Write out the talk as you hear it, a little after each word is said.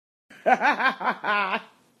My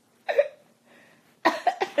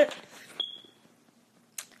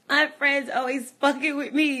friends always fucking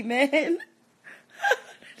with me, man.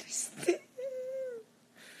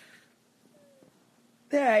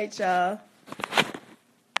 Alright, y'all.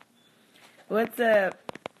 What's up?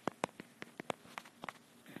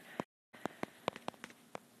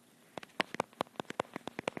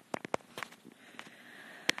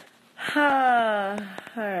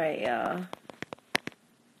 Alright, y'all.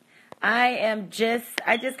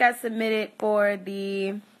 I just got submitted for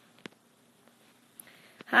the...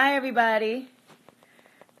 Hi, everybody.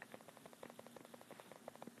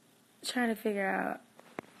 Trying to figure out...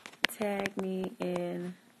 Tag me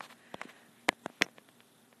in...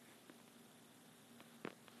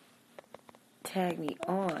 Tag me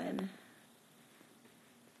on.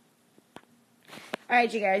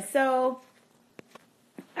 Alright, you guys. So...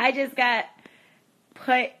 I just got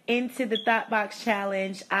put into the Thought Box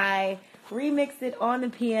Challenge. I remixed it on the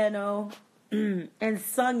piano and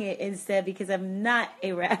sung it instead because I'm not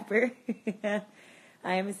a rapper. I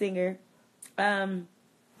am a singer. I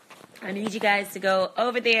need you guys to go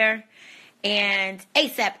over there and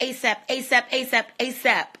ASAP.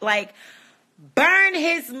 Like, burn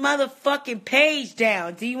his motherfucking page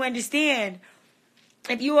down. Do you understand?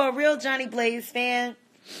 If you are a real Johnny Blaze fan,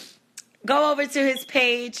 go over to his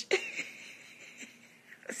page.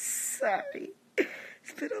 Sorry.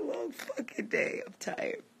 It's been a long fucking day. I'm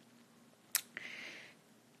tired.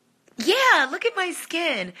 Yeah, look at my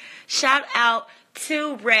skin. Shout out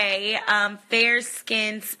to Ray, Fair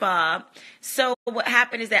Skin Spa. So what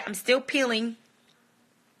happened is that I'm still peeling.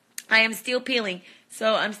 I am still peeling.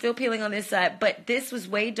 So I'm still peeling on this side. But this was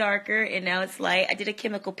way darker and now it's light. I did a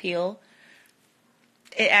chemical peel.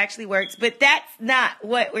 It actually works. But that's not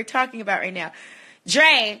what we're talking about right now.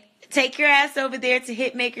 Dre, take your ass over there to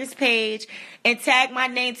Hitmaker's page and tag my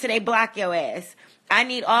name till they block your ass. I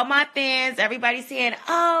need all my fans, everybody saying,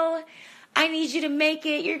 oh, I need you to make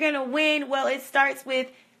it. You're going to win. Well, it starts with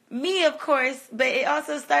me, of course, but it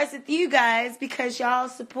also starts with you guys because y'all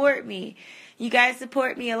support me. You guys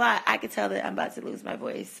support me a lot. I can tell that I'm about to lose my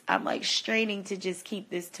voice. I'm like straining to just keep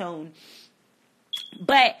this tone.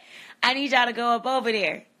 But I need y'all to go up over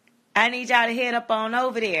there. I need y'all to head up on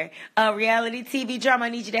over there. Reality TV drama, I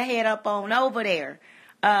need you to head up on over there.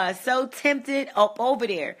 So Tempted, up over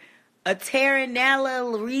there. Taranella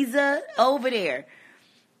Lariza, over there.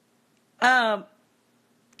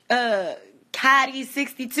 Cotty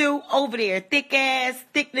 62, over there. Thickness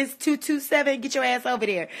 227, get your ass over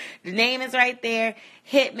there. The name is right there.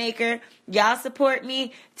 Hitmaker. Y'all support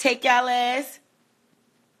me. Take y'all ass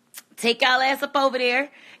up over there.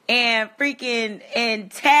 And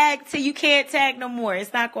tag till you can't tag no more.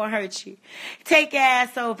 It's not going to hurt you. Take your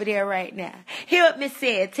ass over there right now. Hear what Miss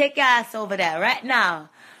said. Take your ass over there right now.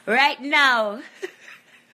 Right now.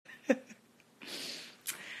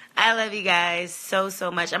 I love you guys so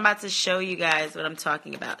much. I'm about to show you guys what I'm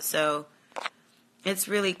talking about. So it's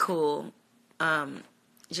really cool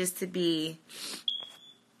just to be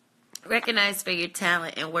recognized for your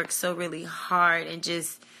talent and work so really hard and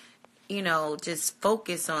just... You know, just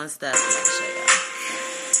focus on stuff. Let me show y'all.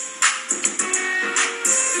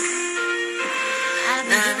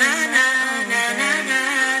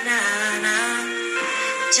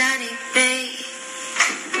 Johnny, babe.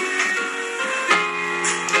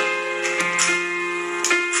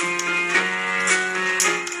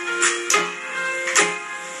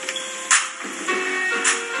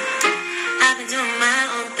 I've been doing my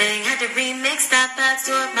own thing. Had to remix that back,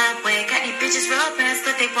 do it my way. Got these bitches real pressed,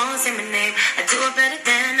 but they won't say my name. I do it better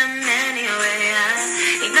than them anyway.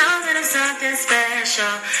 He knows that I'm something special.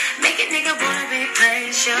 Make a nigga wanna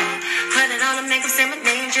replace you. Put it on to make him say my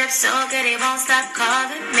name. Drip so good he won't stop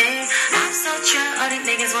calling me. I'm so true, all these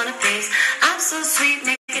niggas wanna please. I'm so sweet,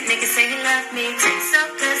 make a nigga say he love me. Taste so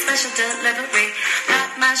good, special delivery.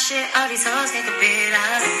 Got my shit, all these hoes can't compete.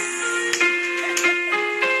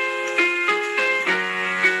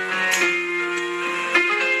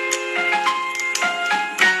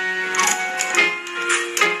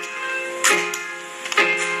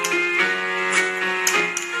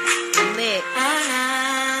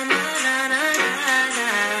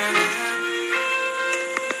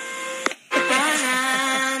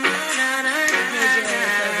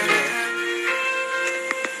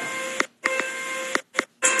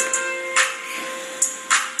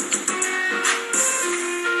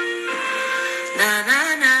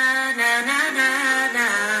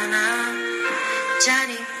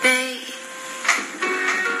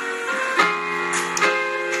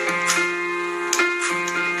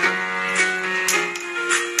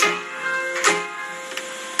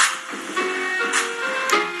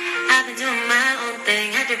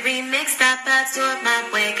 stop, I do it my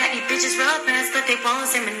way. Got these bitches raw pants, but they won't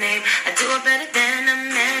say my name. I do it better than them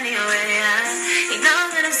anyway. You know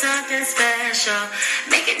that I'm something special.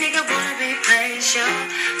 Make a nigga wanna replace you.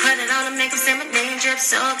 Put it on and make him say my name. Drip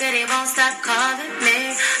so good, he won't stop calling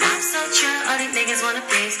me. I'm so true, all these niggas wanna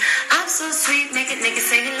please. I'm so sweet, make a nigga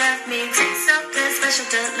say he love me. Taste so good, special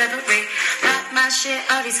delivery. Rock my shit,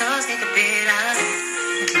 all these hoes can't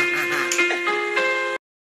compete.